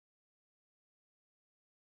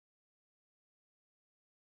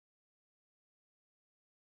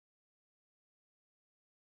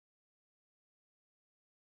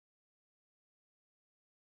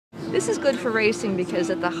This is good for racing because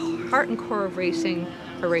at the heart and core of racing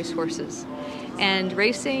are racehorses. And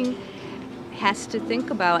racing has to think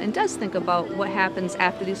about, and does think about, what happens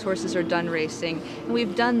after these horses are done racing. And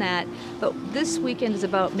we've done that, but this weekend is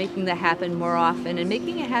about making that happen more often and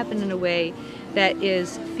making it happen in a way that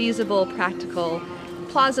is feasible, practical,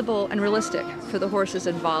 plausible, and realistic for the horses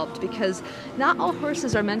involved, because not all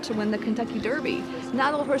horses are meant to win the Kentucky Derby.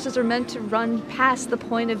 Not all horses are meant to run past the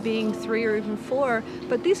point of being 3 or even 4,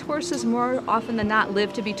 but these horses more often than not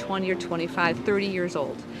live to be 20 or 25, 30 years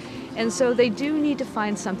old. And so they do need to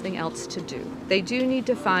find something else to do. They do need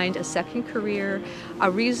to find a second career,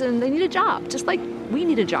 a reason. They need a job, just like we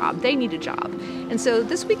need a job, they need a job. And so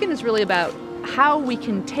this weekend is really about how we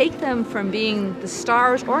can take them from being the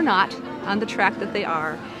stars or not on the track that they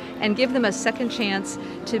are and give them a second chance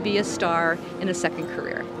to be a star in a second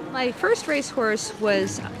career. My first racehorse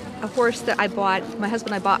was a horse that I bought, my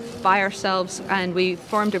husband and I bought by ourselves, and we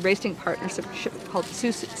formed a racing partnership called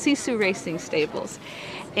Sisu Racing Stables.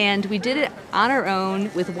 And we did it on our own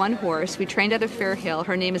with one horse. We trained out of Fair Hill.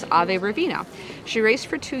 Her name is Ave Ravina. She raced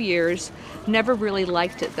for 2 years, never really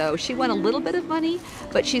liked it though. She won a little bit of money,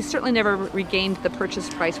 but she certainly never regained the purchase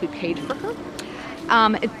price we paid for her.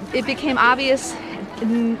 It became obvious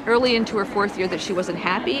early into her 4th year that she wasn't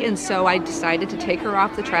happy, and so I decided to take her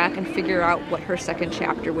off the track and figure out what her second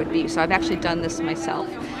chapter would be. So I've actually done this myself.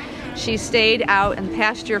 She stayed out in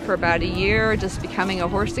pasture for about a year, just becoming a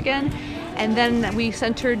horse again. And then we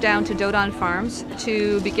sent her down to Dodon Farms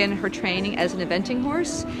to begin her training as an eventing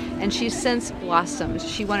horse, and she's since blossomed.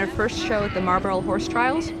 She won her first show at the Marlboro Horse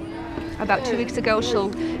Trials about 2 weeks ago. She'll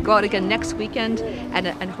go out again next weekend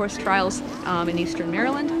at horse trials in Eastern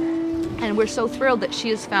Maryland. And we're so thrilled that she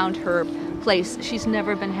has found her place. She's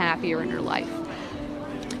never been happier in her life.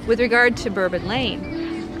 With regard to Bourbon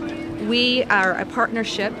Lane, we are a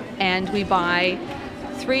partnership, and we buy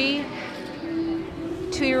 3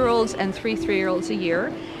 2-year-olds and 3 3-year-olds a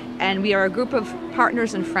year, and we are a group of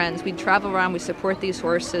partners and friends. We travel around, we support these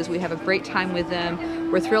horses, we have a great time with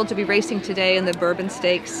them. We're thrilled to be racing today in the Bourbon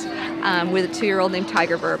Stakes with a 2-year-old named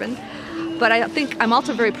Tiger Bourbon. But I think I'm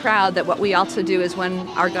also very proud that what we also do is when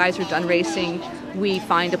our guys are done racing, we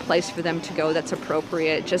find a place for them to go that's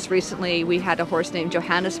appropriate. Just recently we had a horse named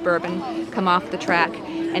Johannes Bourbon come off the track,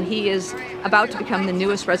 and he is about to become the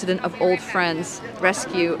newest resident of Old Friends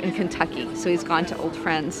Rescue in Kentucky. So he's gone to Old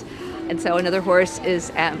Friends. And so another horse is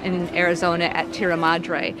in Arizona at Tierra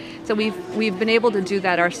Madre. So we've been able to do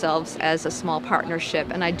that ourselves as a small partnership,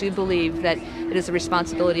 and I do believe that it is a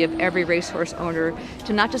responsibility of every racehorse owner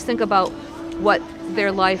to not just think about what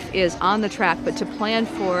their life is on the track, but to plan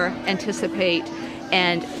for, anticipate,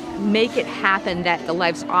 and make it happen that the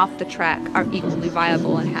lives off the track are equally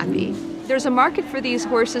viable and happy. There's a market for these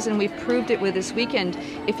horses, and we've proved it with this weekend.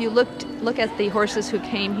 If you look at the horses who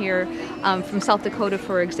came here from South Dakota,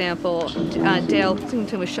 for example, Dale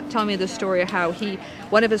Singleton was telling me the story of how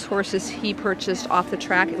one of his horses he purchased off the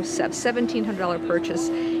track. It was a $1,700 purchase,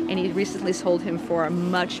 and he recently sold him for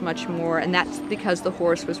much, much more, and that's because the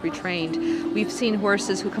horse was retrained. We've seen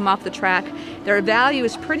horses who come off the track, their value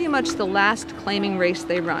is pretty much the last claiming race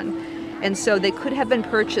they run. And so they could have been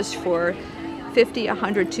purchased for $50,000,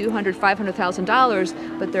 $100,000, $200,000,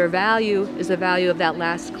 $500,000, but their value is the value of that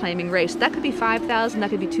last claiming race. That could be $5,000, that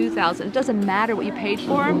could be $2,000. It doesn't matter what you paid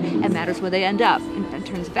for them, it matters where they end up in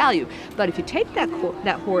terms of value. But if you take that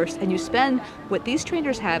horse and you spend what these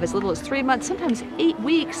trainers have as little as 3 months, sometimes 8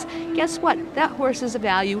 weeks, guess what? That horse's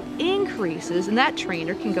value increases, and that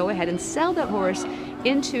trainer can go ahead and sell that horse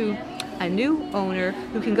into a new owner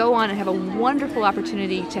who can go on and have a wonderful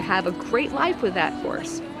opportunity to have a great life with that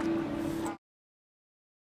horse.